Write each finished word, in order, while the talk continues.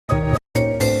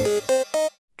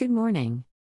Good morning.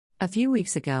 A few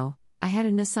weeks ago, I had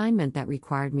an assignment that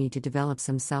required me to develop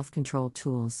some self-control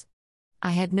tools.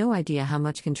 I had no idea how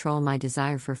much control my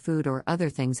desire for food or other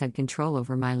things had control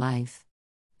over my life.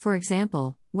 For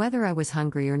example, whether I was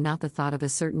hungry or not, the thought of a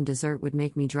certain dessert would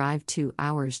make me drive 2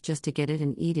 hours just to get it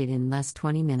and eat it in less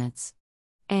 20 minutes.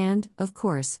 And, of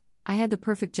course, I had the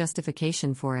perfect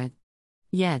justification for it.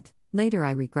 Yet, later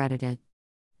I regretted it.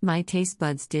 My taste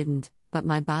buds didn't, but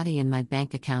my body and my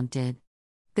bank account did.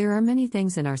 There are many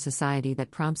things in our society that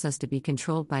prompts us to be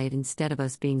controlled by it instead of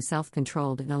us being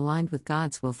self-controlled and aligned with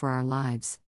God's will for our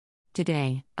lives.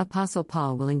 Today, Apostle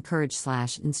Paul will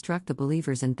encourage/instruct the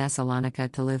believers in Thessalonica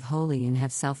to live holy and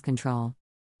have self-control.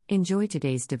 Enjoy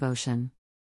today's devotion.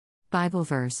 Bible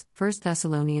verse, 1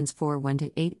 Thessalonians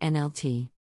 4:1-8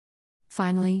 NLT.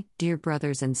 Finally, dear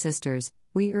brothers and sisters,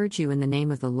 we urge you in the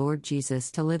name of the Lord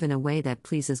Jesus to live in a way that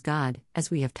pleases God,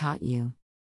 as we have taught you.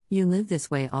 You live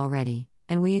this way already,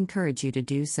 and we encourage you to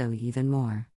do so even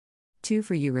more. 2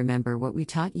 For you remember what we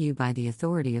taught you by the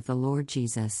authority of the Lord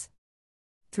Jesus.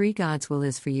 3 God's will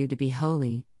is for you to be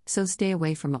holy, so stay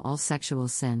away from all sexual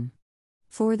sin.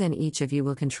 4 Then each of you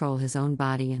will control his own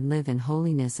body and live in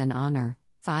holiness and honor.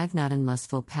 5 Not in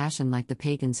lustful passion like the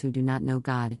pagans who do not know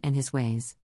God and his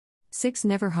ways. 6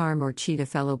 Never harm or cheat a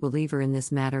fellow believer in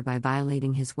this matter by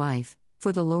violating his wife,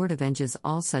 for the Lord avenges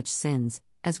all such sins,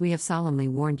 as we have solemnly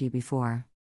warned you before.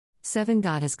 7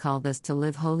 God has called us to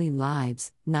live holy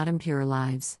lives, not impure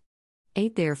lives.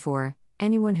 8 Therefore,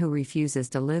 anyone who refuses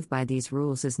to live by these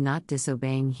rules is not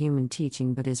disobeying human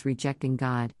teaching but is rejecting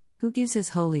God, who gives his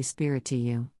Holy Spirit to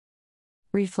you.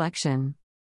 Reflection.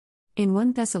 In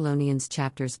 1 Thessalonians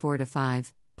chapters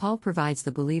 4-5, Paul provides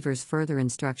the believers further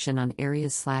instruction on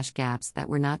areas/gaps that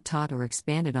were not taught or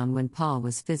expanded on when Paul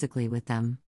was physically with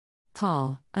them.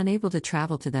 Paul, unable to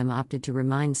travel to them, opted to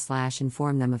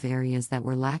remind/inform them of areas that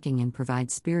were lacking and provide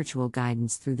spiritual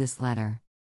guidance through this letter.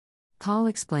 Paul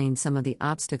explained some of the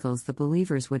obstacles the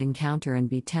believers would encounter and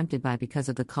be tempted by because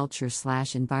of the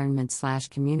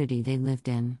culture/environment/community they lived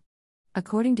in.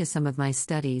 According to some of my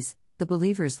studies, the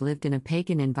believers lived in a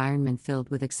pagan environment filled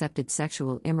with accepted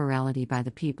sexual immorality by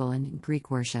the people and in Greek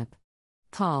worship.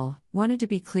 Paul wanted to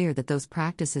be clear that those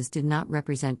practices did not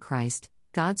represent Christ,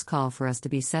 God's call for us to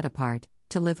be set apart,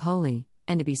 to live holy,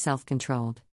 and to be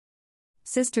self-controlled.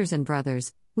 Sisters and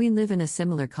brothers, we live in a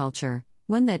similar culture,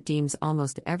 one that deems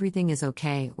almost everything is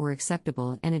okay or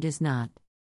acceptable, and it is not.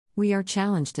 We are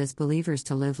challenged as believers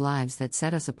to live lives that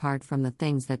set us apart from the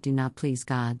things that do not please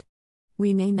God.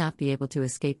 We may not be able to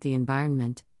escape the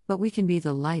environment, but we can be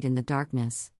the light in the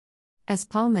darkness. As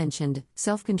Paul mentioned,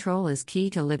 self-control is key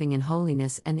to living in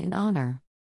holiness and in honor.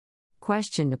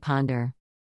 Question to ponder.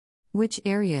 Which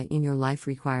area in your life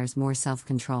requires more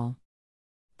self-control?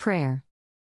 Prayer.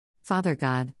 Father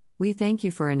God, we thank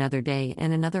you for another day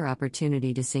and another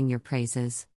opportunity to sing your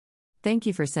praises. Thank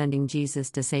you for sending Jesus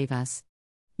to save us.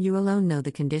 You alone know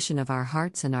the condition of our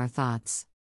hearts and our thoughts.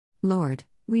 Lord,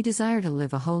 we desire to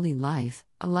live a holy life,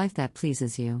 a life that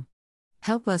pleases you.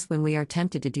 Help us when we are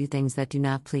tempted to do things that do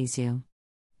not please you.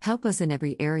 Help us in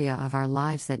every area of our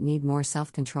lives that need more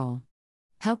self-control.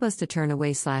 Help us to turn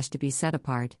away/to be set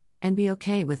apart, and be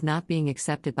okay with not being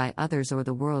accepted by others or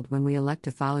the world when we elect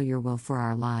to follow your will for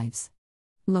our lives.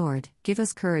 Lord, give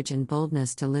us courage and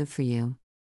boldness to live for you.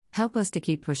 Help us to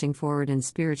keep pushing forward in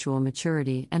spiritual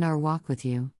maturity and our walk with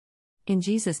you. In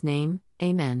Jesus' name,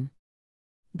 Amen.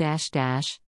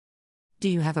 Do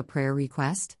you have a prayer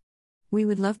request? We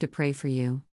would love to pray for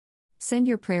you. Send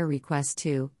your prayer request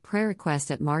to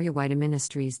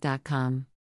prayerrequest@mariawhiteministries.com.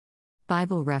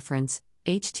 Bible reference,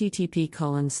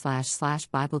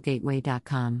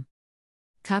 http://biblegateway.com.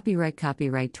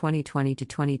 Copyright 2020 to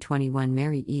 2021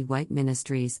 Mary E. White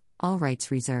Ministries, all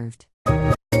rights reserved.